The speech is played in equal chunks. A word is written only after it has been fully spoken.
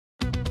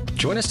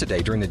Join us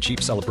today during the Jeep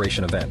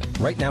Celebration event.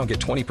 Right now, get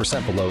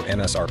 20% below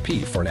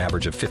MSRP for an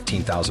average of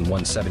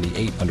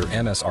 $15,178 under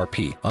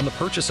MSRP on the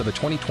purchase of a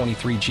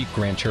 2023 Jeep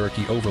Grand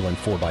Cherokee Overland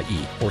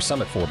 4xE or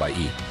Summit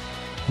 4xE.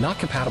 Not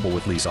compatible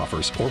with lease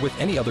offers or with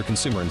any other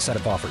consumer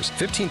incentive offers.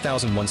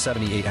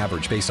 $15,178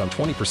 average based on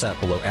 20%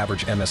 below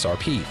average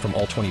MSRP from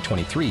all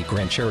 2023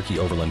 Grand Cherokee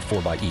Overland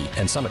 4xE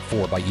and Summit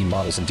 4xE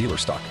models in dealer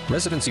stock.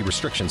 Residency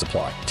restrictions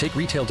apply. Take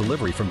retail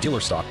delivery from dealer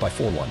stock by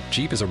 4/1.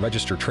 Jeep is a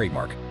registered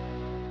trademark.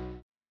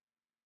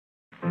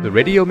 The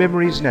Radio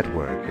Memories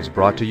Network is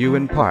brought to you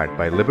in part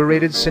by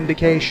Liberated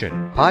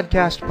Syndication,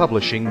 podcast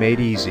publishing made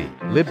easy.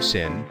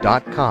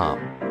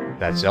 Libsyn.com.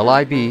 That's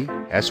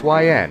LIBSYN.com.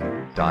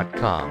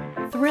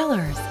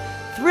 Thrillers,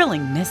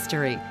 thrilling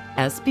mystery,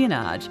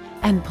 espionage,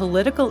 and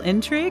political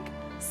intrigue?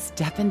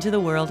 Step into the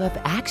world of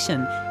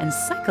action and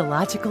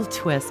psychological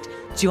twist.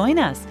 Join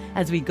us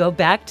as we go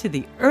back to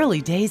the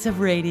early days of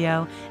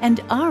radio and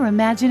our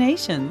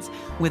imaginations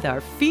with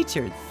our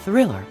featured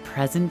thriller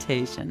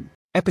presentation.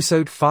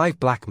 Episode 5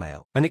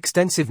 Blackmail. An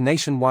extensive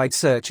nationwide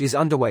search is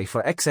underway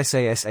for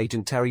ex-SAS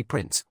agent Terry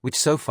Prince, which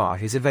so far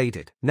he's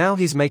evaded. Now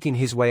he's making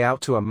his way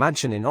out to a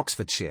mansion in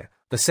Oxfordshire,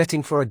 the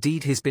setting for a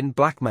deed he's been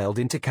blackmailed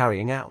into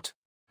carrying out.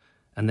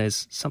 And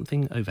there's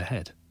something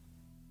overhead.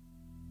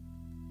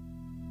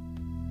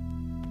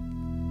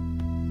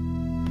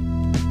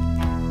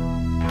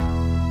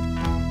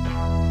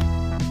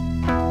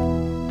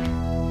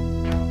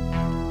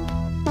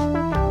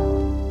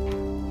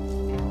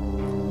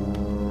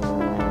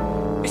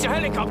 It's a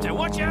helicopter!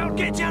 Watch out!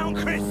 Get down,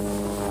 Chris!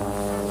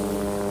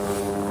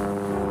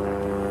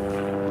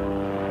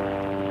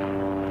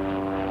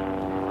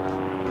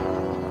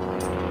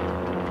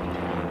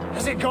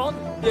 Has it gone?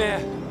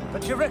 Yeah.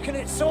 But you reckon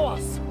it saw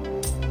us?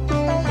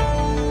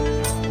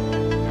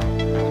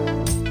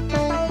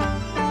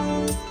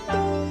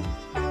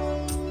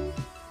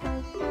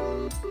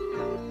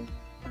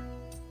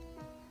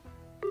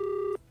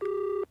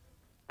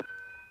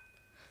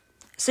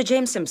 Sir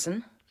James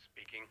Simpson?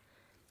 Speaking.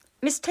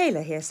 Miss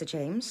Taylor here, Sir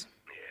James.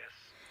 Yes.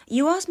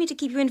 You asked me to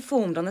keep you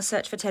informed on the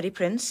search for Terry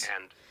Prince.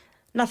 And?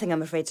 Nothing,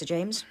 I'm afraid, Sir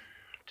James.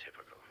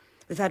 Typical.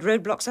 We've had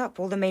roadblocks up,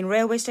 all the main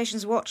railway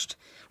stations watched.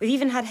 We've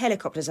even had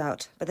helicopters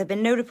out, but there have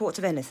been no reports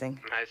of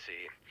anything. I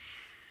see.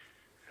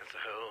 That's the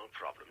whole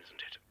problem,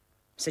 isn't it?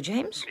 Sir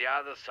James? The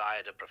other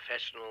side are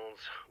professionals,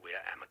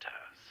 we're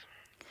amateurs.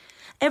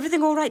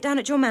 Everything all right down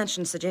at your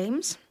mansion, Sir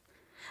James?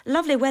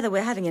 Lovely weather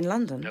we're having in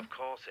London. Of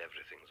course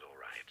everything's all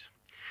right.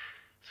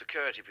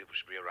 Security people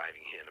should be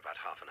arriving here in about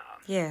half an hour.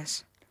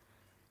 Yes.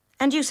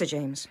 And you, Sir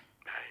James?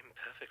 I'm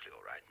perfectly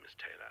all right, Miss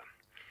Taylor.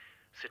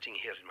 Sitting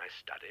here in my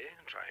study,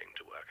 trying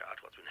to work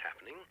out what's been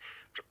happening,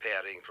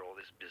 preparing for all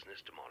this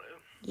business tomorrow.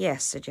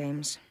 Yes, Sir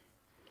James.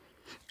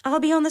 I'll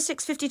be on the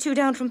 6:52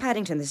 down from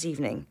Paddington this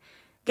evening.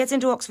 Gets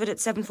into Oxford at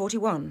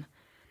 7:41.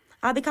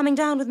 I'll be coming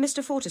down with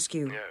Mr.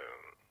 Fortescue. Oh,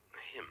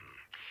 him.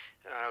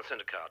 I'll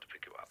send a car to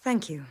pick you up.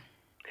 Thank you.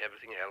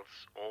 Everything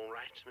else all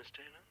right, Miss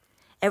Taylor?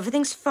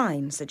 Everything's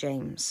fine, Sir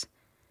James.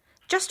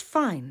 Just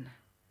fine.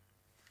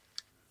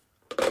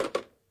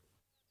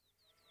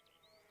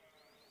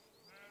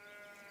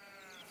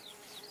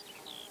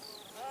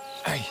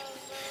 Hey,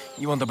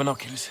 you want the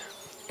binoculars?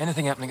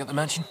 Anything happening at the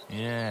mansion?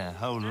 Yeah,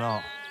 whole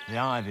lot. The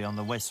ivy on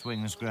the west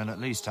wing's grown at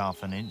least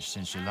half an inch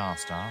since you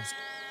last asked.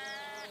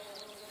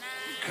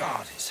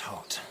 God, it's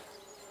hot.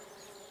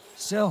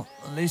 Still,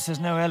 at least there's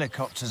no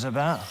helicopters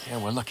about. Yeah,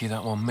 we're lucky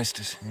that one missed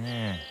us.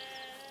 Yeah.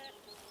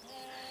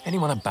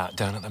 Anyone about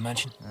down at the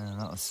mansion?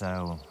 Not a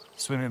soul.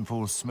 Swimming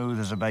pool's smooth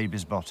as a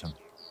baby's bottom.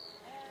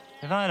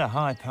 If I had a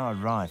high-powered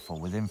rifle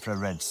with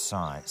infrared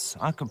sights,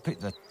 I could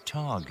pick the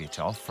target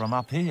off from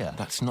up here.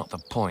 That's not the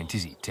point,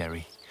 is it,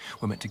 Terry?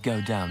 We're meant to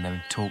go down there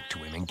and talk to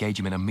him, engage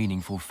him in a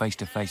meaningful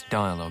face-to-face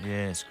dialogue.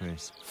 Yes,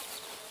 Chris.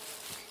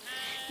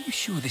 Are you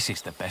sure this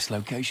is the best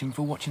location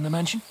for watching the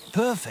mansion?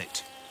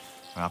 Perfect.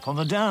 We're up on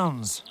the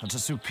downs, at a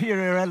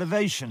superior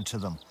elevation to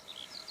them.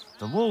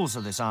 The walls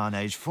of this Iron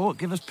Age fort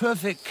give us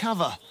perfect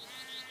cover.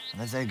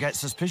 And if they get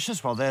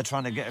suspicious while they're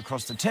trying to get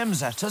across the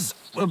Thames at us,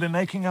 we'll be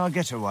making our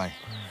getaway.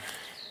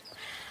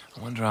 I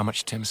wonder how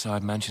much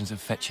Thameside mansions are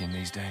fetching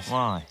these days.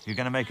 Why? You're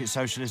going to make it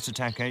Socialist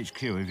Attack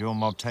HQ if your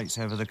mob takes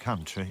over the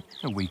country?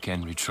 A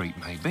weekend retreat,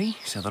 maybe,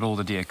 so that all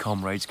the dear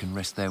comrades can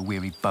rest their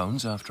weary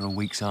bones after a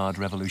week's hard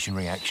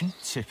revolutionary action.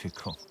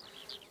 Typical.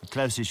 The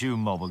closest you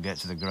mob will get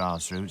to the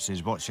grassroots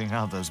is watching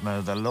others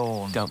mow the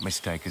lawn. Don't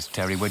mistake us,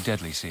 Terry. We're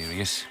deadly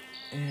serious.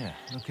 Yeah,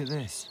 look at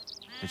this.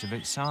 Bit of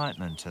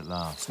excitement at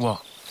last.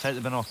 What? Take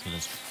the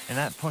binoculars. In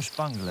that posh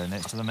bungalow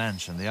next to the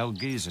mansion, the old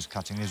geezer's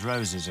cutting his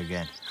roses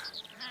again.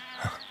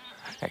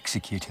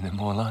 Executing them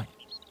more like.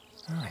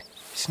 Right.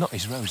 It's not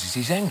his roses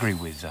he's angry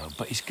with, though,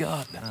 but his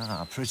gardener.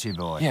 Ah, pretty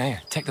boy. Yeah.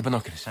 Take the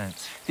binoculars.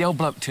 Thanks. The old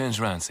bloke turns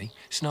round, see,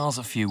 snarls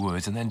a few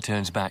words and then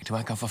turns back to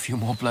hack off a few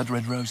more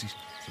blood-red roses.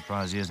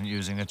 Surprised he isn't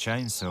using a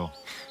chainsaw.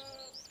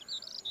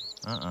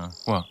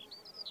 What?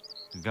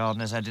 The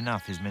gardener's had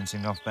enough. He's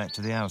mincing off back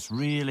to the house,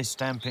 really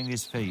stamping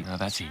his feet. Now,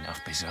 that's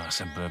enough bizarre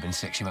suburban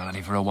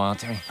sexuality for a while,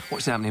 Terry.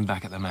 What's happening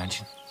back at the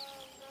mansion?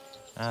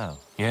 Oh.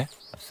 Yeah?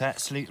 A fat,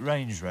 sleek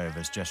Range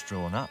Rover's just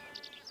drawn up.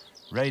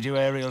 Radio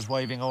aerials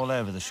waving all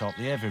over the shop.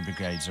 The Heavy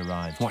Brigade's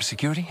arrived. What,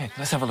 security? Hey,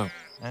 let's have a look.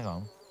 Hang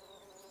on.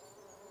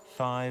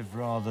 5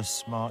 rather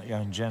smart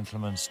young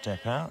gentlemen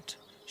step out,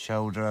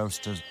 shoulder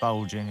holsters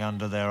bulging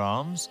under their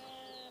arms.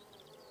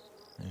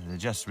 They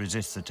just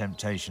resist the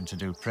temptation to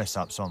do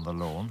press-ups on the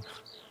lawn.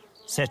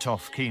 Set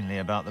off keenly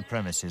about the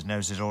premises,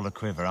 noses all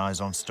a-quiver,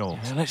 eyes on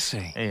stalks. Yeah, let's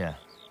see. Here,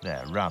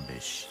 they're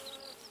rubbish.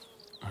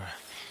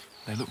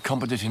 They look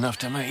competent enough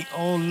to me.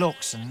 All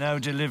looks and no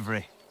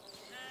delivery.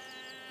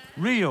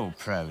 Real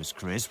pros,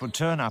 Chris, would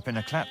turn up in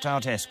a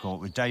clapped-out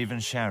escort with Dave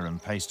and Sharon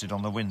pasted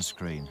on the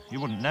windscreen. You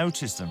wouldn't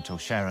notice them till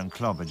Sharon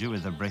clobbered you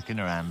with a brick in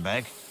her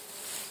handbag.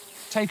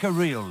 Take a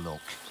real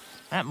look.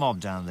 That mob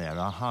down there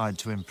are hired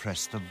to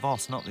impress the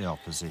boss, not the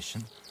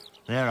opposition.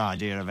 Their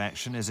idea of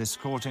action is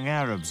escorting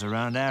Arabs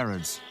around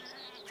Arabs.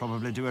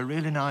 Probably do a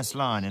really nice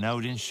line in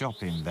Odin's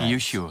shopping bags. Are you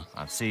sure?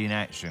 I've seen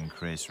action,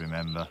 Chris,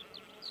 remember.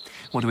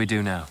 What do we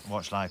do now?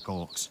 Watch like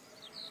hawks.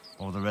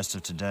 All the rest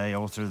of today,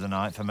 all through the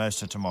night, for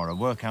most of tomorrow.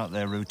 Work out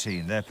their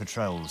routine, their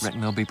patrols. Reckon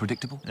they'll be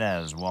predictable?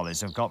 Those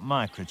Wallies have got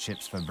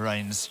microchips for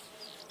brains.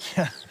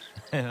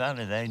 If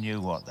only they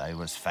knew what they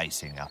was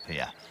facing up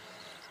here.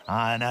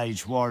 Iron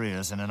Age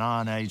warriors in an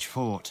Iron Age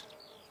fort.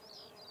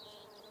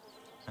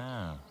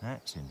 Oh,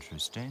 that's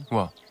interesting.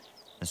 What?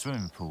 The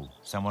swimming pool.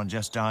 Someone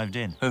just dived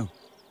in. Who?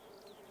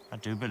 I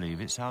do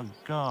believe it's our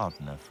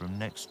gardener from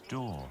next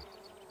door.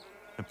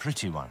 The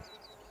pretty one.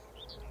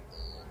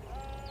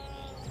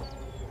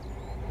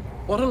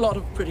 What a lot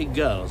of pretty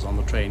girls on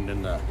the train,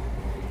 Linda.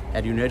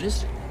 Had you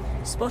noticed?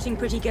 Spotting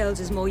pretty girls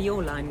is more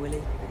your line,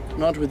 Willie.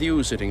 Not with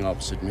you sitting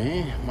opposite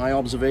me. My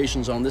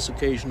observations on this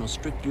occasion are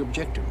strictly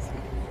objective.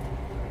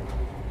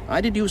 I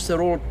deduce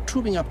they're all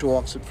trooping up to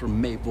Oxford for a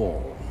May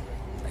ball.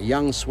 A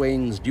young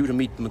swain's due to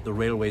meet them at the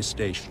railway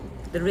station.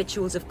 The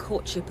rituals of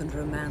courtship and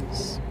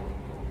romance.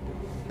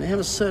 They have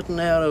a certain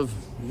air of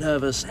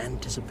nervous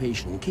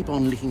anticipation, keep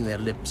on licking their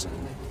lips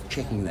and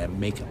checking their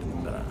makeup in the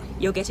mirror.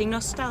 You're getting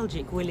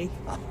nostalgic, Willie.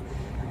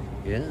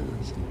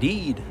 Yes,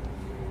 indeed.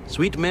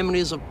 Sweet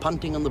memories of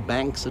punting on the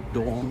banks at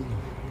dawn.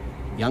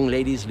 Young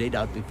ladies laid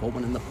out before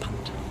one in the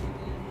punt.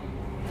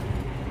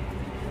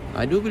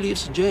 I do believe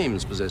Sir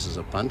James possesses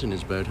a punt in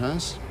his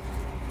boathouse.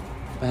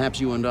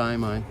 Perhaps you and I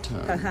might...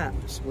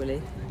 Perhaps,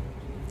 Willie.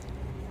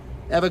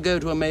 Ever go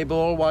to a May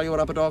ball while you were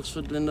up at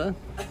Oxford, Linda?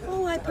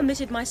 Oh, I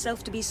permitted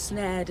myself to be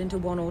snared into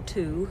one or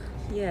two,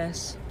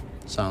 yes.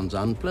 Sounds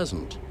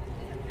unpleasant.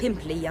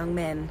 Pimply young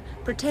men,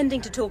 pretending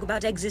to talk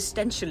about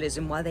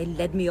existentialism while they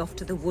led me off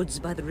to the woods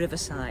by the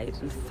riverside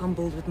and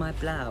fumbled with my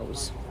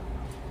blouse.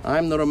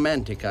 I'm the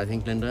romantic, I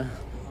think, Linda.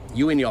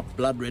 You in your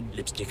blood-red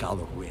lipstick are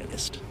the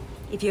realist.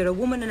 If you're a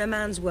woman in a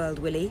man's world,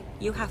 Willie,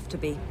 you have to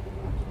be.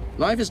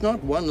 Life is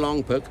not one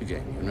long poker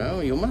game, you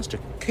know. You must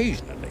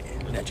occasionally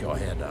let your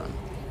hair down.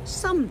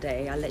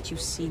 Someday I'll let you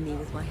see me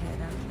with my hair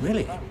down.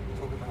 Really?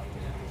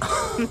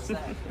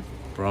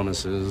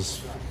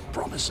 Promises.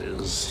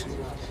 Promises.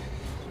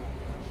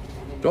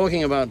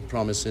 Talking about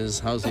promises,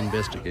 how's the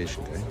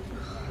investigation going?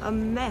 A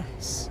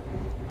mess.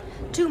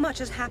 Too much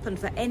has happened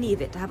for any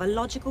of it to have a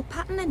logical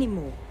pattern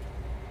anymore.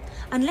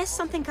 Unless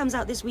something comes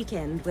out this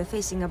weekend, we're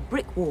facing a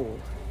brick wall.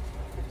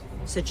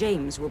 Sir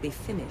James will be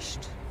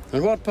finished.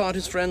 And what part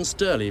is friend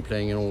Sturley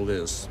playing in all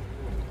this?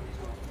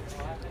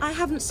 I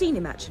haven't seen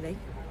him, actually.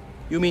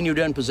 You mean you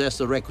don't possess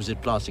the requisite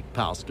plastic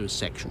pass to do a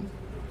section?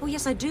 Oh,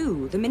 yes, I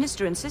do. The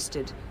minister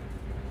insisted.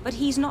 But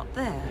he's not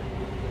there.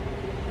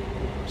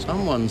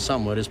 Someone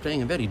somewhere is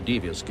playing a very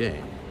devious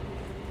game.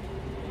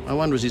 I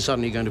wonder, is he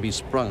suddenly going to be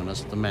sprung on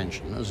us at the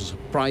mansion as a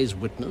surprise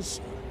witness?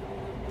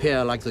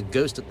 Appear like the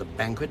ghost at the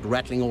banquet,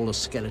 rattling all the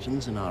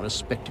skeletons in our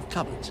respective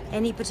cupboards.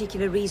 Any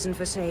particular reason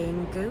for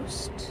saying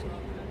ghost?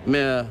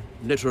 Mere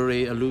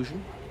literary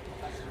allusion?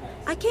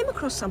 I came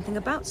across something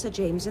about Sir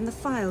James in the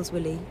files,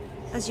 Willie,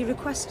 as you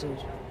requested.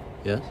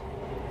 Yes?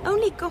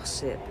 Only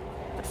gossip,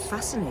 but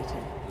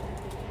fascinating.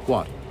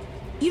 What?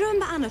 You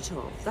remember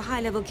Anatov, the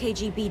high-level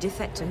KGB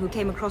defector who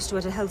came across to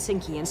us at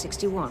Helsinki in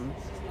 '61,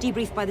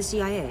 debriefed by the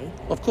CIA?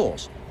 Of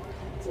course.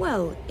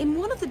 Well, in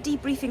one of the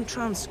debriefing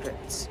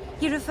transcripts,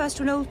 he refers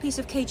to an old piece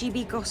of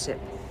KGB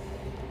gossip.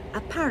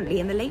 Apparently,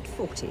 in the late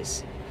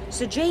 40s,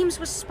 Sir James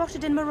was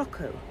spotted in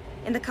Morocco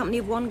in the company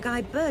of one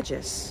Guy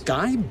Burgess.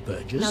 Guy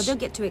Burgess? Now,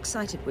 don't get too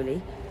excited,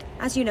 Willie.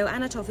 As you know,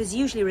 Anatov is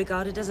usually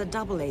regarded as a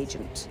double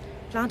agent,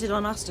 planted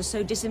on us to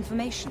sow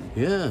disinformation.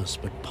 Yes,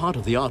 but part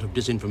of the art of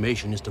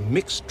disinformation is to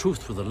mix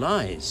truth with the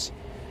lies.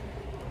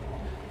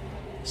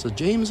 Sir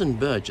James and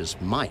Burgess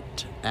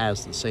might,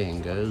 as the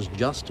saying goes,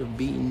 just have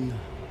been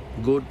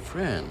good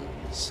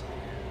friends.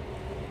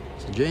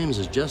 Sir James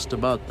is just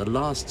about the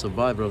last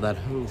survivor of that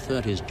whole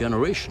 30s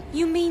generation.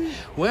 You mean...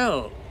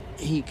 Well,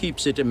 he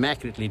keeps it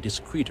immaculately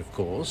discreet, of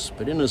course,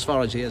 but in as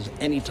far as he has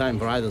any time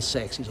for either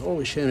sex, he's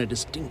always shown a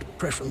distinct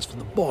preference for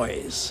the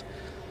boys.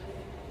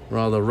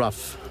 Rather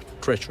rough,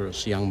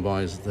 treacherous young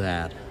boys at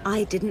that.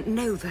 I didn't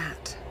know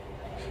that.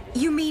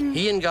 You mean...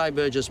 He and Guy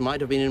Burgess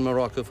might have been in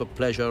Morocco for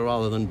pleasure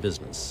rather than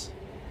business.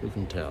 Who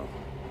can tell?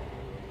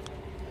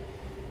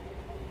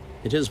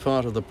 It is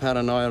part of the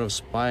paranoia of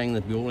spying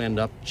that we all end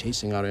up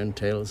chasing our own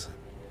tails.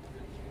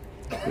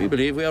 We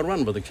believe we are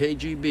run by the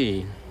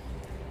KGB.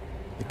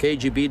 The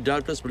KGB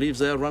doubtless believes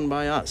they are run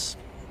by us.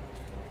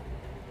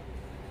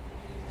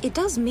 It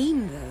does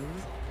mean,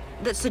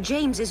 though, that Sir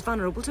James is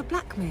vulnerable to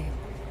blackmail.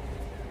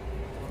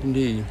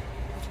 Indeed.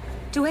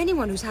 To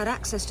anyone who's had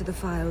access to the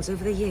files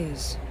over the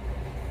years.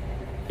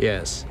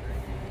 Yes.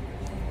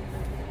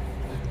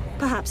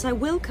 Perhaps I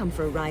will come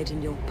for a ride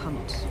in your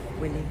punt,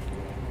 Willie.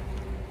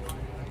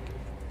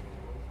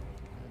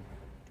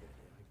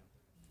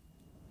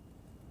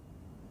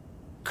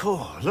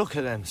 Cool, look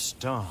at them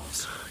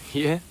stars.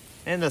 Yeah?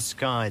 In the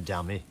sky,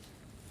 dummy.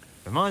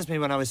 Reminds me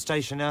when I was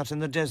stationed out in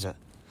the desert.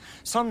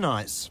 Some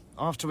nights,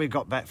 after we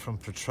got back from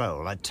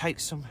patrol, I'd take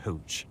some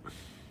hooch.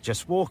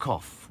 Just walk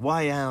off,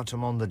 way out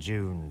among the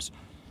dunes,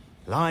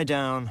 lie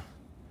down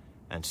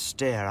and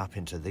stare up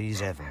into these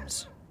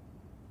heavens.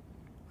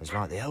 It was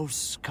like the whole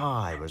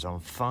sky was on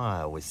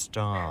fire with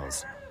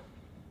stars.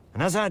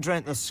 And as I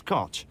drank the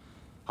scotch,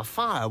 a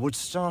fire would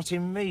start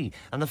in me,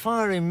 and the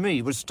fire in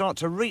me would start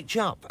to reach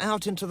up,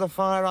 out into the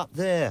fire up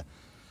there.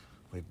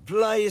 We'd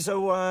blaze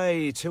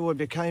away till we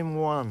became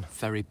one.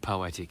 Very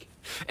poetic.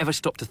 Ever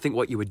stop to think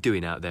what you were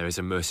doing out there as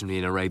a mercenary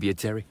in Arabia,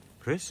 Terry?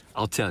 Chris?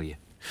 I'll tell you.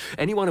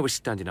 Anyone who was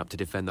standing up to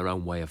defend their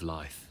own way of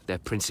life, their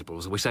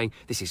principles, and were saying,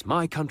 this is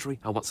my country,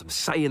 I want some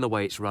say in the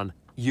way it's run,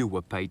 you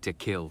were paid to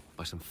kill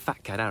by some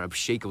fat-cat Arab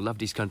sheik who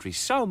loved his country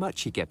so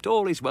much he kept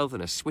all his wealth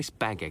in a Swiss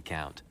bank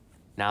account.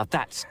 Now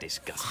that's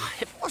disgusting.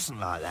 It wasn't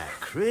like that,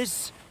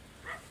 Chris.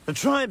 The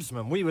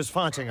tribesmen we was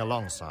fighting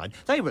alongside,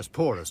 they was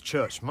poor as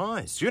church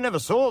mice. You never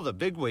saw the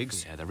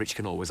bigwigs. Yeah, the rich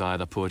can always hire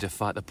the poor to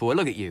fight the poor.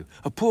 Look at you,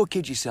 a poor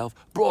kid yourself,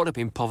 brought up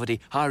in poverty,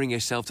 hiring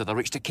yourself to the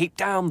rich to keep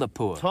down the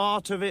poor.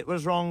 Part of it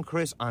was wrong,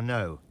 Chris, I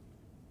know.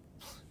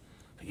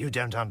 But you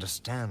don't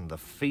understand the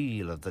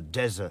feel of the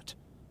desert.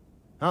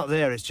 Out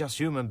there, it's just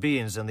human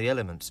beings and the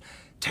elements.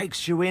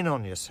 Takes you in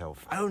on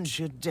yourself, owns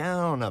you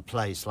down, a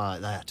place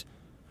like that.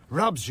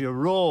 Rubs you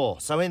raw,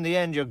 so in the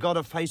end you've got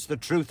to face the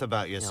truth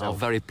about yourself. Oh,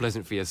 very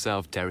pleasant for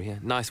yourself, Terry.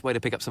 Nice way to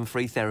pick up some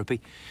free therapy.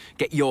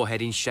 Get your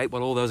head in shape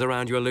while all those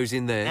around you are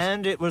losing theirs.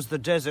 And it was the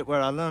desert where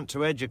I learnt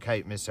to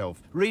educate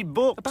myself. Read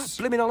books. About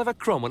blimmin' Oliver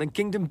Cromwell and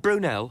Kingdom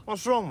Brunel.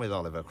 What's wrong with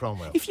Oliver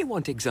Cromwell? If you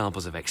want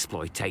examples of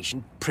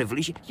exploitation,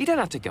 privilege, you don't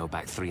have to go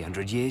back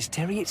 300 years,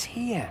 Terry. It's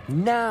here,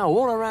 now,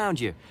 all around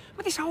you.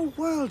 But this whole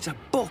world's a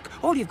book.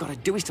 All you've got to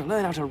do is to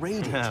learn how to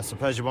read it. I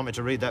suppose you want me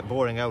to read that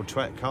boring old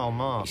twat Karl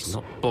Marx. It's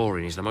not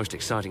boring. It's the most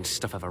exciting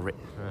stuff ever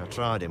written. I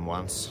tried him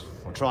once.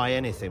 Or try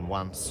anything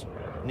once.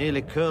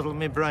 Nearly curdled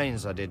me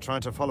brains, I did,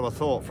 trying to follow a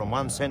thought from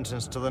one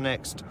sentence to the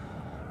next.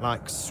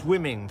 Like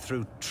swimming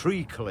through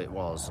treacle it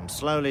was, and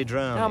slowly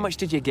drowning. How much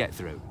did you get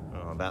through?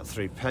 Oh, about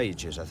 3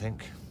 pages, I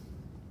think.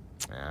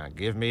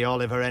 Give me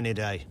Oliver any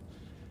day.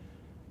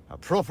 A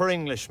proper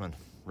Englishman.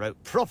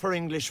 Wrote proper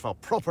English for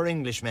proper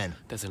Englishmen.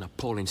 There's an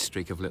appalling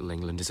streak of Little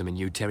Englandism in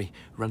you, Terry.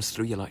 Runs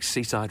through you like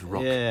seaside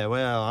rock. Yeah,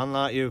 well,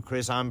 unlike you,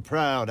 Chris, I'm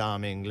proud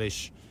I'm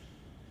English.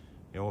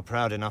 You're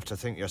proud enough to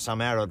think you're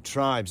some Arab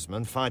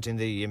tribesman fighting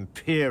the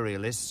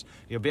imperialists.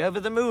 You'll be over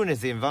the moon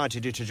if they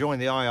invited you to join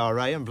the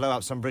IRA and blow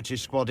up some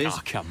British squaddies.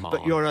 Oh, come on.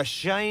 But you're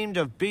ashamed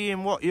of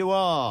being what you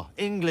are,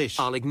 English.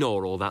 I'll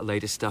ignore all that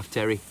latest stuff,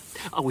 Terry.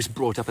 I was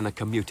brought up in the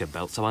commuter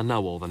belt, so I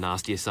know all the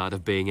nastier side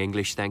of being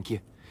English, thank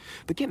you.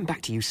 But getting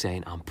back to you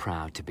saying I'm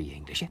proud to be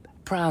English,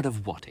 proud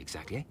of what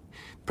exactly, eh?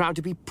 Proud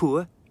to be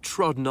poor,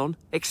 trodden on,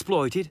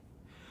 exploited?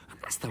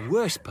 That's the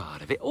worst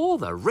part of it. All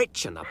the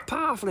rich and the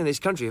powerful in this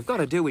country have got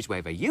to do is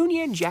wave a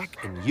Union Jack,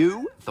 and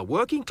you, the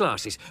working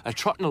classes, are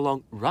trotting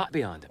along right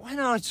behind them. When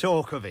I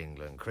talk of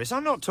England, Chris,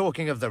 I'm not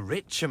talking of the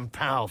rich and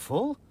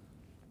powerful.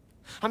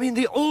 I mean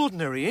the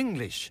ordinary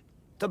English.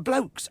 The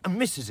blokes and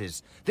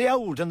missuses, the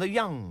old and the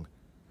young.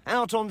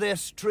 Out on their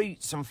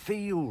streets and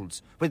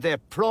fields, with their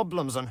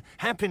problems and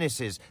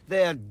happinesses,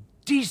 their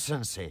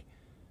decency.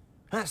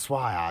 That's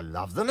why I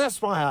love them, that's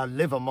why I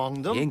live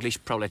among them. The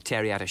English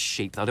proletariat are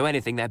sheep. They'll do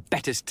anything their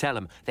betters tell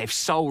them. They've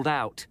sold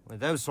out. With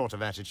those sort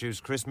of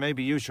attitudes, Chris,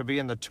 maybe you should be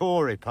in the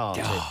Tory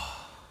party.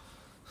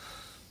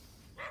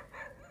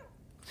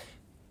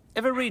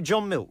 Ever read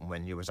John Milton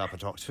when you was up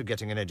at Oxford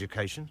getting an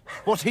education?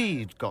 What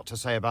he'd got to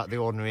say about the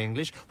ordinary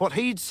English? What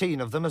he'd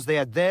seen of them as they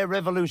had their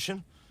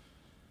revolution?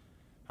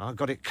 I've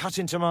got it cut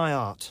into my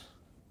heart.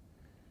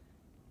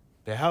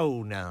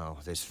 Behold now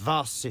this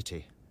vast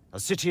city, a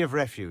city of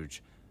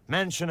refuge,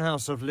 mansion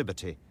house of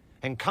liberty,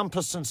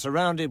 encompassed and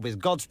surrounded with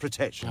God's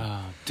protection.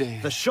 Oh, dear.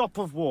 The shop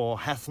of war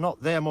hath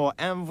not there more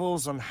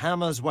anvils and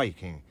hammers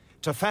waking,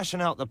 to fashion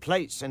out the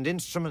plates and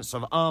instruments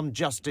of armed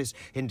justice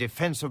in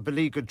defence of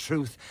beleaguered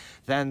truth,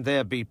 than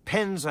there be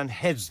pens and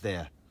heads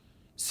there,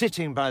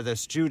 sitting by their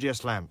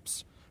studious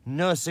lamps,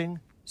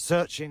 nursing,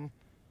 searching,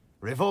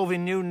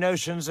 revolving new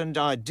notions and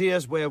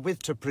ideas wherewith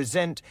to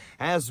present,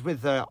 as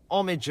with their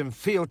homage and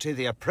fealty,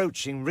 the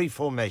approaching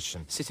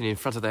reformation. Sitting in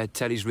front of their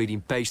tellies reading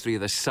page 3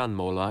 of The Sun,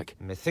 more like.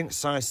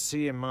 Methinks I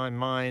see in my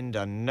mind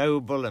a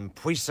noble and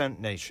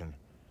puissant nation,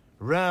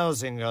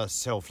 rousing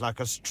herself like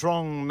a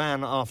strong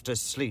man after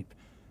sleep,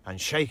 and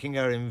shaking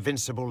her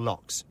invincible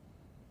locks.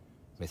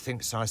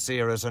 Methinks I see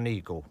her as an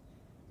eagle,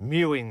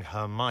 mewing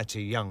her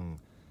mighty young,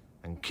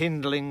 and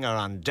kindling her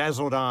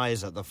undazzled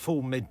eyes at the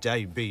full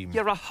midday beam.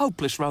 You're a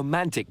hopeless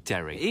romantic,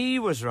 Terry. He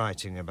was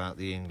writing about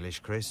the English,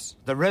 Chris.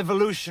 The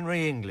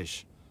revolutionary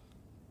English.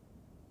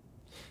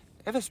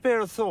 Ever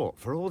spare a thought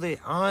for all the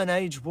Iron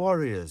Age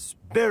warriors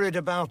buried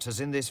about us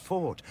in this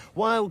fort?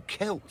 Wild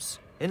Celts,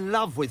 in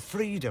love with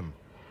freedom,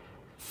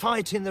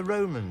 fighting the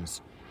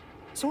Romans.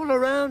 It's all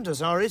around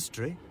us, our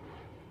history.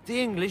 The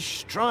English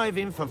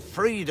striving for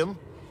freedom.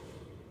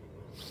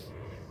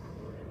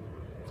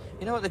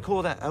 You know what they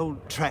call that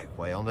old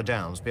trackway on the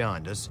downs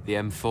behind us? The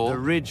M4? The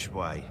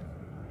Ridgeway.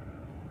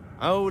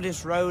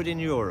 Oldest road in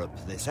Europe,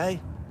 this, eh?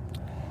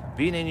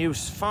 Been in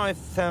use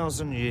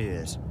 5,000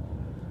 years.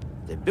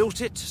 They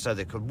built it so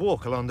they could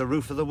walk along the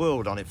roof of the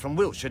world on it from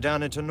Wiltshire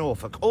down into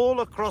Norfolk, all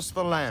across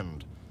the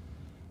land.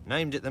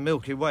 Named it the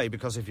Milky Way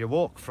because if you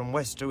walk from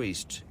west to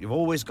east, you've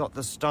always got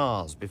the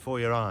stars before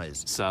your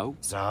eyes. So?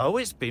 So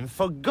it's been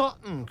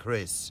forgotten,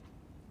 Chris.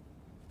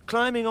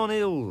 Climbing on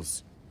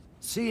hills,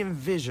 seeing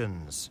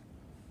visions.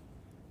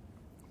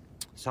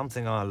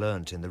 Something I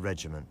learnt in the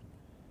regiment.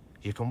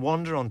 You can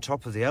wander on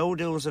top of the old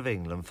hills of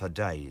England for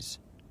days.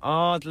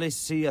 Hardly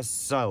see a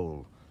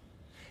soul.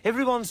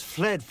 Everyone's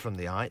fled from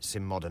the heights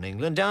in modern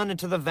England, down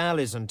into the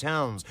valleys and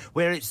towns,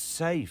 where it's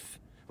safe,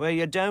 where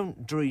you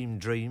don't dream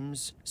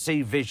dreams,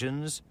 see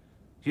visions,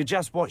 you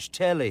just watch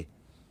telly.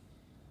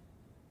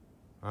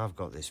 I've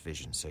got this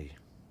vision, see,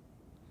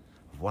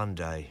 of one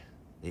day,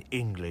 the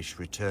English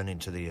returning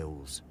to the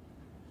hills,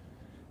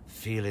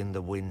 feeling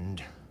the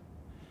wind,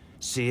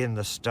 seeing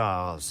the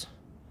stars,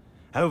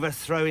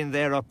 overthrowing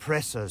their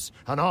oppressors,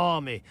 an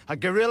army, a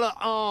guerrilla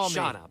army.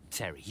 Shut up,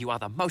 Terry. You are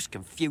the most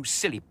confused,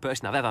 silly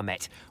person I've ever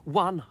met.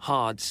 One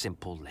hard,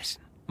 simple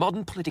lesson.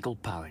 Modern political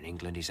power in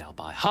England is held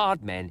by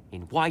hard men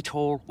in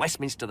Whitehall,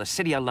 Westminster, the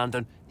City of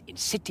London, in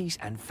cities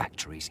and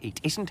factories.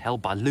 It isn't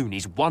held by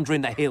loonies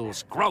wandering the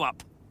hills. Grow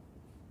up!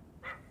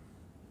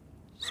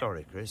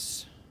 Sorry,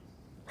 Chris.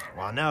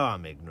 Well, I know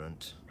I'm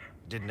ignorant.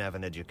 Didn't have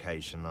an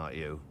education like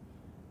you.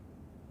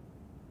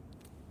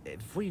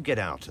 If we get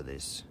out of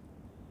this,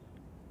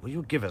 will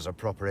you give us a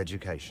proper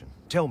education?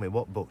 Tell me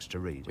what books to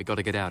read. We got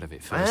to get out of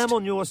it first. I am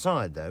on your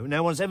side, though.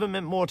 No one's ever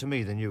meant more to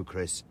me than you,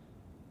 Chris.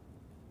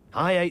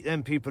 I hate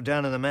them people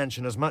down in the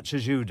mansion as much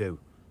as you do.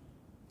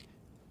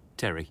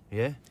 Terry.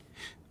 Yeah?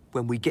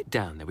 When we get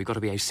down there, we've got to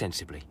behave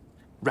sensibly.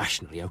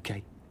 Rationally,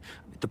 OK?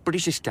 The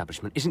British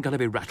establishment isn't going to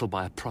be rattled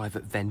by a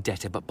private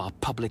vendetta, but by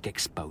public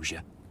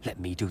exposure. Let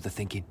me do the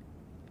thinking.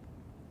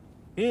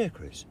 Yeah,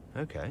 Chris.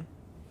 OK.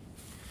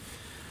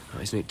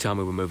 Isn't it time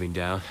we were moving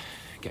down?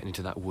 Getting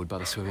into that wood by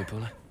the swimming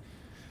pool.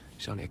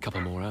 It's only a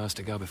couple more hours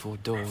to go before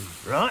dawn.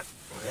 Right,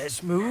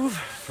 let's move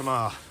from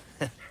our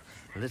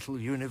little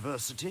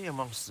university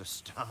amongst the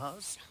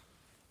stars.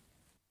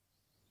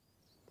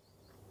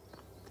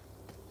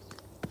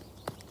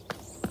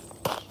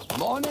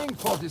 Morning,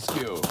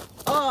 Fortescue.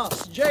 Ah,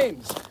 Sir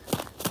James.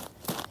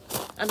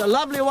 And a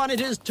lovely one it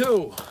is,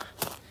 too.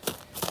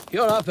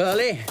 You're up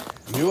early.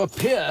 You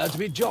appear to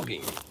be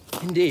jogging.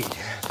 Indeed.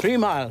 3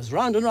 miles,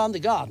 round and round the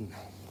garden.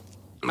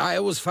 I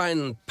always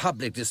find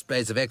public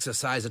displays of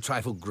exercise a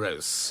trifle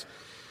gross.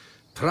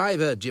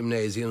 Private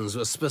gymnasiums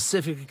were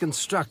specifically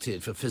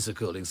constructed for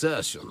physical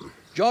exertion.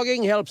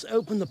 Jogging helps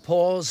open the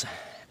pores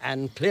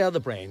and clear the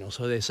brain, or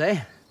so they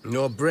say.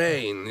 Your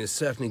brain is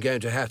certainly going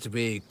to have to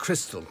be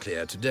crystal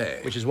clear today.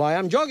 Which is why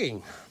I'm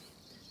jogging.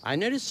 I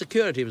noticed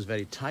security was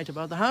very tight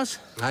about the house.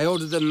 I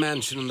ordered the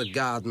mansion and the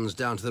gardens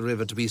down to the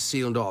river to be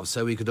sealed off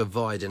so we could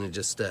avoid any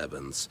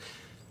disturbance.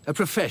 A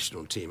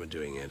professional team are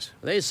doing it.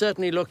 They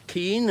certainly looked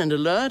keen and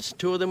alert.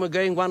 2 of them were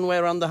going one way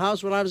around the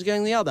house while I was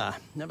going the other.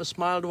 Never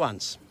smiled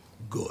once.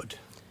 Good.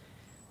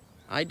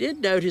 I did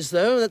notice,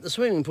 though, that the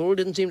swimming pool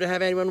didn't seem to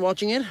have anyone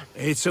watching it.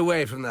 It's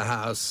away from the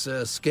house,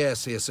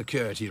 scarcely a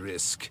security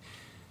risk.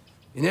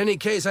 In any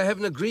case, I have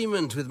an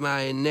agreement with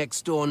my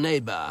next-door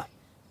neighbour.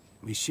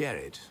 We share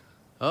it.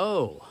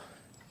 Oh.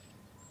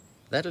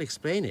 That'll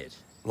explain it.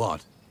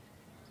 What?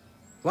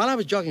 While I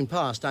was jogging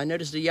past, I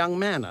noticed a young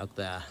man out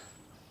there,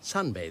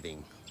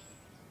 sunbathing.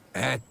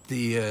 At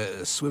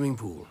the swimming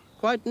pool?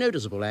 Quite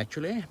noticeable,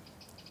 actually.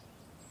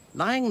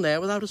 Lying there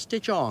without a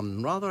stitch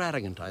on. Rather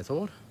arrogant, I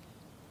thought.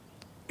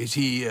 Is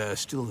he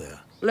still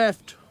there?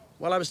 Left,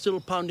 while I was still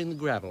pounding the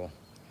gravel.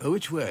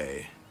 Which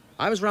way?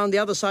 I was round the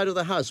other side of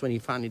the house when he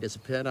finally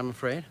disappeared, I'm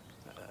afraid.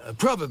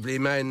 Probably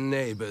my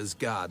neighbour's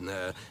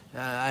gardener.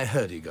 I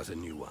heard he got a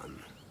new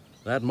one.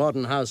 That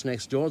modern house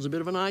next door's a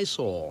bit of an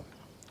eyesore.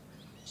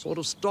 Sort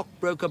of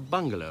stockbroker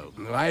bungalow.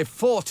 I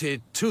fought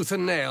it tooth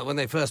and nail when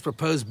they first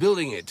proposed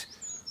building it.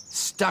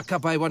 Stuck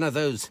up by one of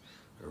those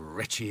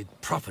wretched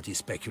property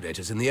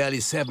speculators in the early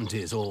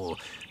 70s, all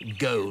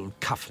gold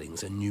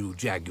cufflinks and new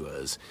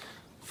Jaguars.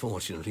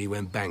 Fortunately, he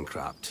went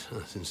bankrupt.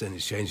 Since then,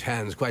 it's changed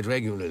hands quite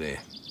regularly.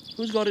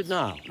 Who's got it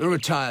now? A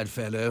retired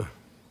fellow.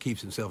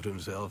 Keeps himself to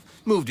himself.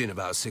 Moved in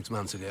about 6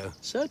 months ago.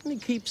 Certainly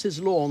keeps his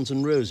lawns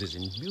and roses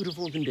in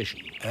beautiful condition.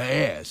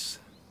 Yes.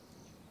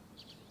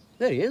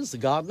 There he is, the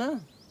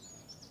gardener.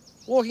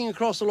 Walking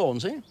across the lawn,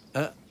 see?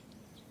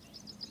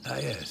 Ah,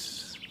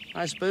 yes.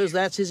 I suppose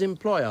that's his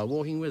employer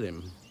walking with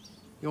him.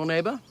 Your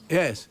neighbour?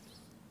 Yes.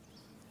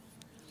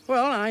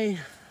 Well, I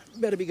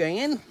better be going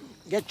in.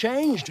 Get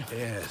changed.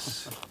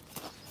 Yes.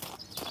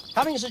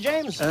 Coming, Sir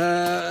James?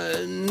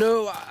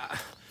 No,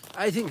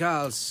 I think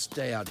I'll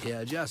stay out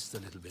here just a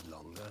little bit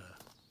longer.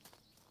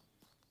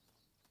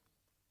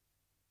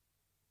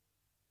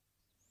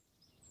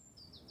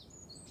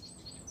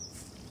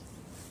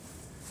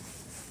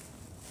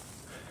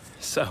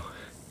 So,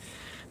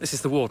 this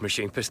is the Ward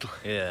machine pistol.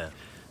 Yeah.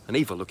 An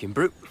evil-looking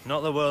brute.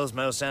 Not the world's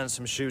most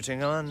handsome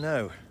shooting iron,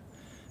 no.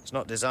 It's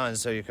not designed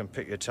so you can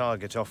pick your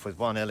target off with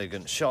one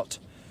elegant shot.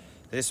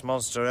 This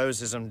monster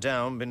hoses them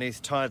down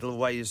beneath tidal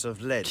waves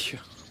of lead.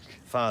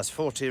 Fires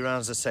 40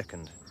 rounds a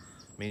second.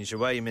 Means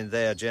you aim in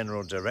their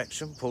general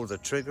direction, pull the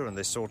trigger, and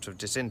they sort of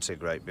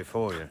disintegrate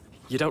before you.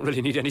 You don't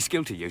really need any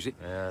skill to use it.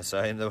 Yeah,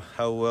 same the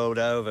whole world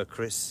over,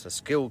 Chris. A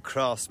skilled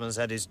craftsman's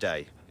had his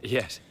day.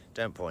 Yes.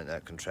 Don't point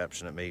that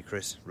contraption at me,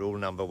 Chris. Rule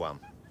number 1.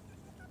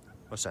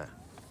 What's that?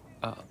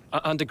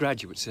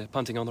 Undergraduates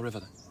punting on the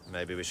river.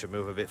 Maybe we should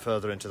move a bit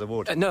further into the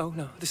wood. No,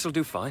 this'll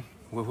do fine.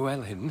 We're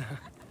well hidden.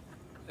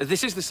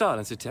 This is the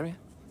silencer, Terrier.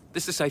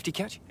 This the safety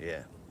catch?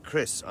 Yeah.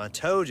 Chris, I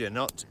told you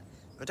not...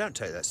 But don't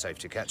take that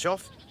safety catch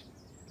off.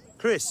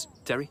 Chris.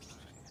 Terry?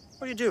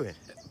 What are you doing?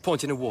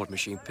 Pointing a Ward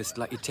machine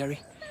pistol at you, Terry.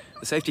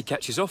 The safety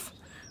catch is off.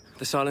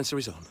 The silencer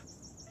is on.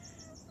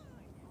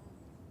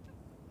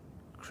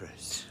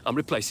 Chris. I'm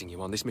replacing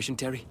you on this mission,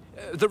 Terry.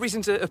 The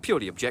reasons are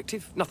purely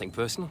objective, nothing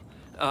personal.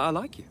 I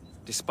like you,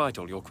 despite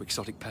all your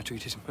quixotic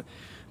patriotism.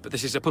 But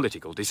this is a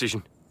political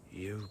decision.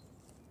 You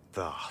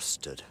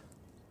bastard.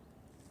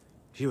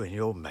 You and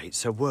your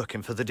mates are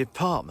working for the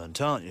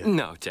department, aren't you?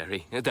 No,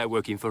 Terry. They're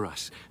working for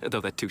us, though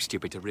they're too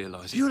stupid to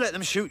realise it. You let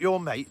them shoot your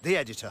mate, the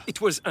editor.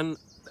 It was an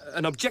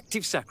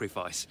objective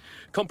sacrifice.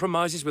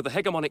 Compromises with the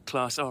hegemonic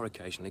class are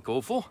occasionally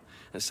called for,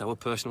 and so are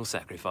personal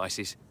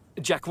sacrifices.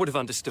 Jack would have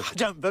understood. I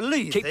don't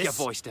believe Keep this. your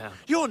voice down.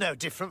 You're no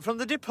different from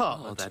the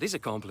department. Oh, that is a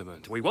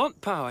compliment. We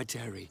want power,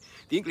 Terry.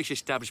 The English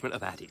establishment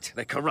have had it.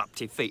 They're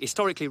corrupted feet,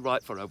 historically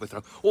ripe for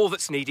overthrow. All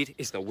that's needed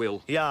is the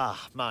will. Ja,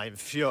 mein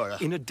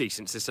Führer. In a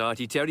decent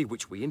society, Terry,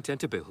 which we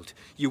intend to build,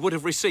 you would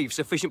have received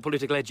sufficient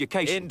political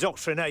education.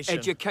 Indoctrination.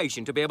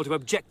 Education to be able to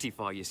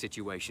objectify your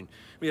situation.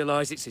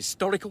 Realise its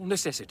historical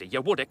necessity.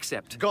 You would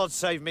accept. God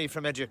save me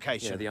from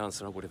education. Yeah, the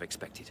answer I would have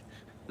expected.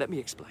 Let me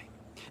explain.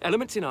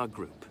 Elements in our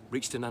group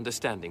reached an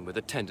understanding with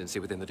a tendency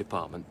within the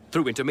department,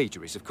 through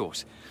intermediaries, of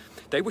course.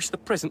 They wish the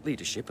present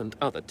leadership and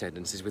other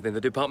tendencies within the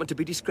department to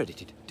be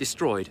discredited,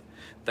 destroyed.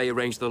 They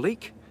arranged the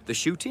leak, the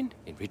shooting.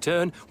 In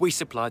return, we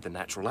supplied the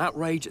natural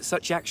outrage at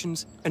such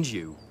actions, and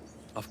you.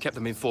 I've kept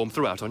them informed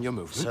throughout on your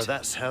movement. So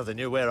that's how they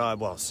knew where I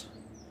was.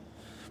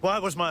 Why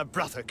was my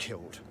brother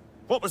killed?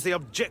 What was the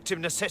objective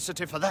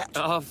necessity for that?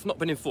 I've not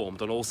been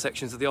informed on all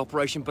sections of the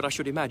operation, but I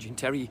should imagine,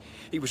 Terry,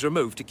 he was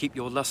removed to keep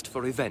your lust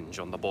for revenge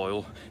on the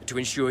boil, to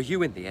ensure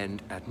you, in the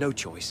end, had no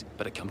choice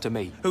but to come to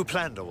me. Who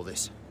planned all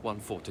this? One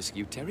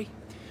Fortescue, Terry.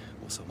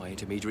 Also, my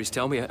intermediaries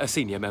tell me, a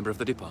senior member of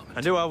the department.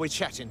 And who are we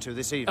chatting to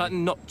this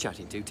evening? Not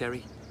chatting to,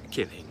 Terry.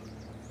 Killing.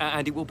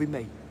 And it will be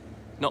me,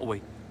 not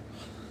we.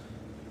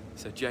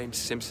 Sir James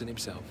Simpson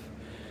himself,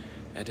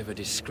 head of a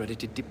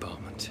discredited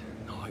department.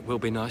 Oh, it will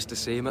be nice to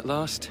see him at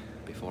last.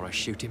 Before I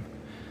shoot him.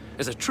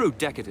 As a true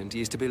decadent,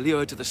 he is to be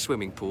lured to the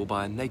swimming pool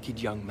by a naked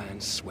young man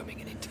swimming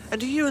in it.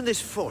 And do you and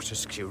this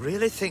Fortescue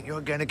really think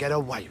you're going to get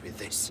away with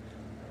this?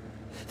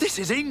 This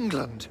is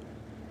England!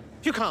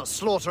 You can't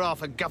slaughter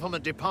half a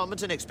government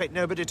department and expect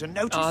nobody to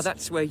notice.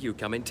 That's where you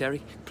come in,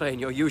 Terry. Playing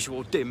your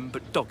usual dim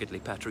but doggedly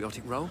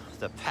patriotic role.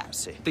 The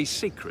patsy.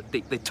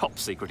 The top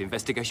secret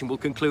investigation will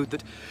conclude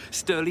that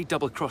Sturley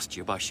double-crossed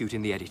you by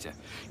shooting the editor.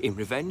 In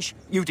revenge,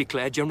 you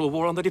declared general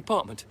war on the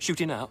department,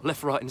 shooting out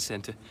left, right and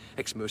centre.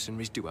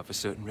 Ex-mercenaries do have a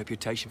certain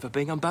reputation for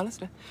being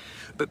unbalanced.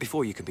 But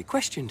before you can be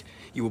questioned,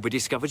 you will be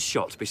discovered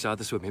shot beside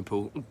the swimming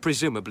pool,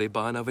 presumably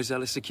by an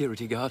overzealous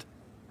security guard.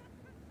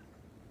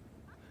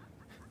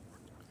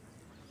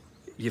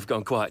 You've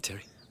gone quiet,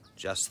 Terry.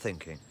 Just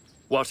thinking.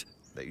 What?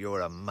 That you're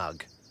a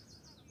mug.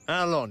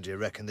 How long do you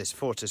reckon this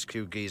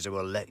Fortescue geezer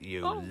will let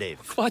you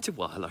live? Quite a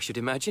while, I should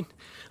imagine.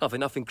 I've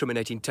enough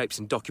incriminating tapes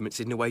and documents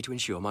hidden away to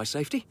ensure my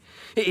safety.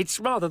 It's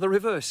rather the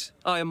reverse.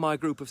 I and my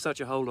group have such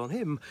a hold on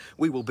him,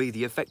 we will be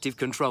the effective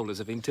controllers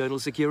of internal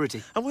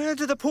security. And where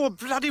do the poor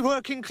bloody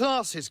working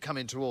classes come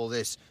into all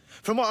this?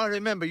 From what I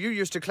remember, you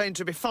used to claim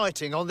to be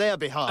fighting on their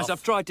behalf. As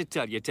I've tried to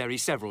tell you, Terry,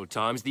 several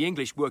times, the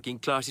English working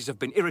classes have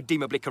been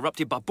irredeemably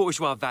corrupted by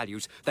bourgeois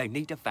values. They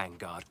need a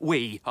vanguard.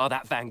 We are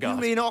that vanguard.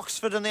 You mean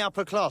Oxford and the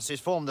upper classes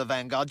form the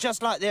vanguard,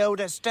 just like the old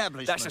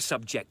establishment? That's a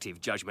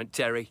subjective judgment,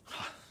 Terry.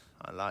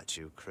 I liked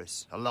you,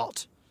 Chris, a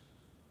lot.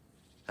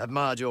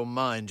 Admired your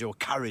mind, your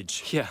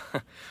courage. Yeah,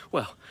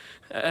 well,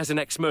 as an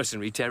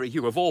ex-mercenary, Terry,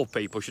 you of all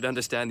people should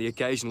understand the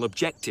occasional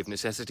objective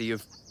necessity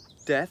of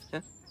death. Huh?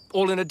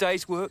 All in a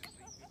day's work.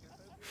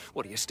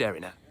 What are you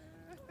staring at?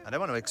 I don't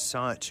want to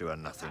excite you or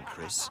nothing,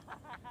 Chris.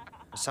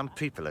 Some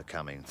people are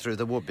coming through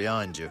the wood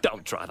behind you.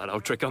 Don't try that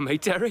old trick on me,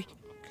 Terry.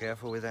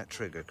 Careful with that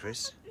trigger,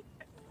 Chris.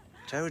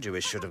 Told you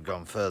we should have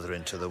gone further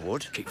into the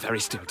wood. Keep very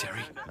still, Terry.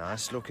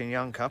 Nice-looking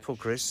young couple,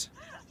 Chris.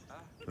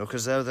 Look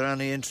as though they're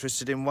only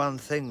interested in one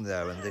thing,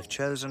 though, and they've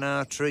chosen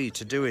our tree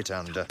to do it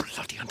under.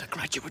 Bloody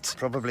undergraduates.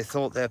 Probably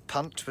thought their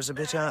punt was a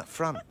bit out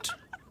front.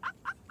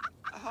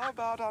 How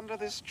about under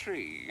this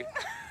tree?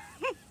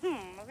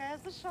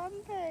 There's the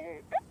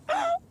champagne.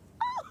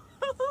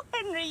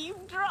 Henry,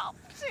 you've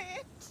dropped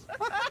it.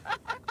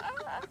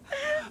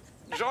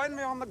 Join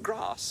me on the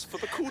grass for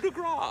the coup de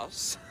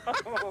grace.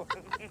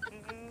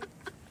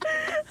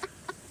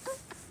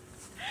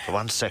 For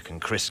 1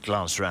 second, Chris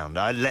glanced round.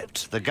 I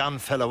leapt. The gun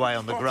fell away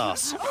on the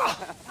grass.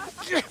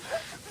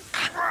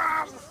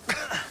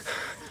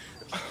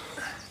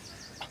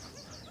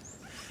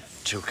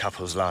 Two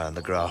couples lie on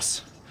the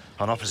grass,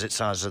 on opposite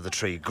sides of the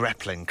tree,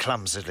 grappling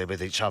clumsily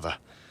with each other.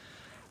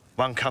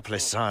 One couple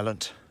is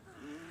silent,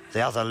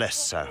 the other less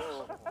so.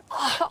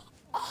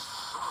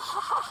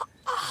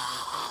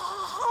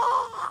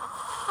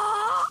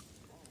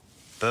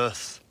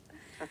 Birth,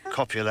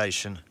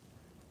 copulation,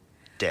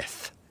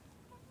 death.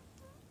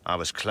 I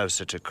was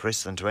closer to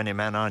Chris than to any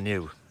man I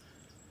knew.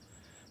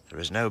 There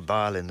is no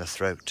bile in the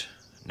throat,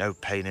 no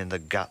pain in the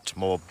gut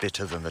more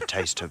bitter than the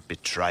taste of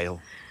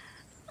betrayal.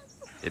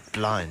 It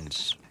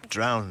blinds,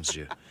 drowns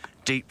you,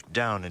 deep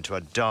down into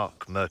a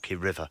dark, murky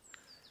river.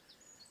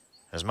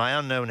 As my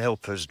unknown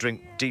helpers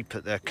drink deep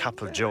at their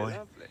cup of joy,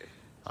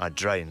 I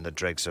drain the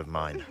dregs of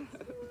mine.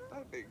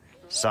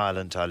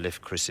 Silent, I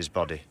lift Chris's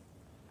body,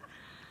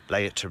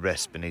 lay it to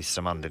rest beneath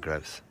some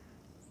undergrowth,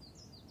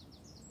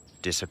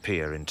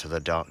 disappear into the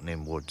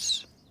darkening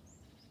woods.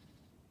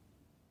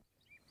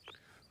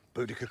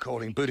 Boudica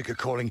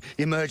calling.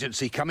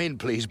 Emergency, come in,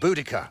 please.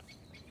 Boudica.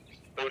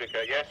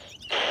 Boudica, yes?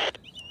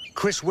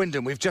 Chris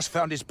Wyndham, we've just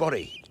found his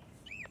body.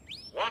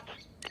 What?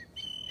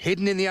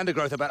 Hidden in the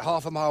undergrowth about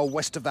half a mile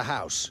west of the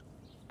house.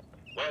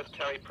 Where's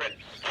Terry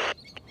Prince?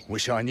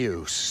 Wish I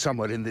knew.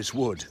 Somewhere in this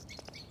wood.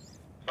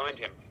 Find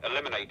him.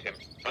 Eliminate him.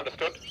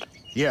 Understood?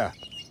 Yeah.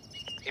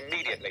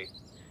 Immediately.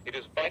 It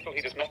is vital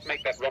he does not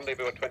make that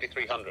rendezvous at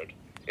 2300.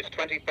 It's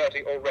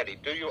 2030 already.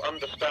 Do you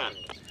understand?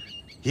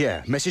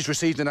 Yeah. Message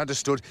received and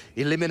understood.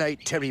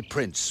 Eliminate Terry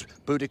Prince.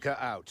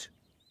 Boudica out.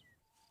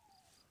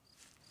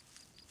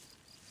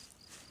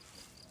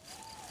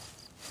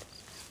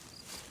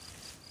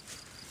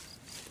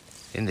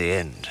 In the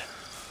end,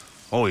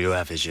 all you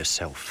have is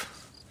yourself.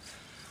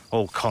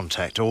 All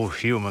contact, all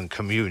human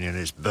communion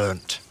is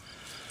burnt,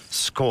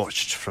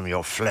 scorched from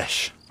your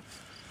flesh.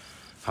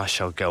 I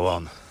shall go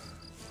on.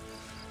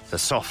 The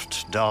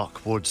soft,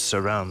 dark woods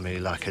surround me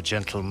like a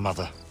gentle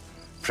mother,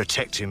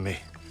 protecting me,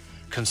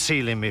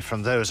 concealing me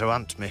from those who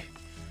hunt me.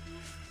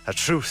 A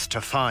truth to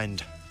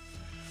find,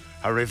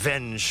 a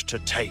revenge to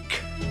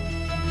take.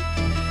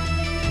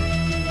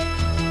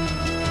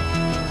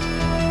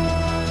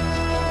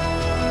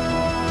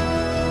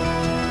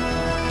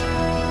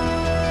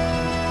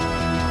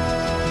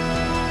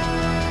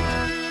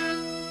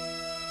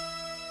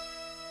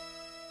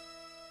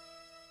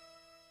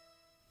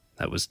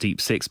 That was Deep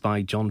Six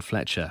by John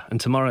Fletcher.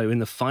 And tomorrow, in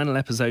the final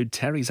episode,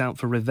 Terry's out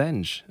for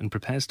revenge and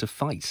prepares to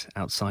fight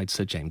outside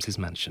Sir James's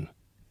mansion.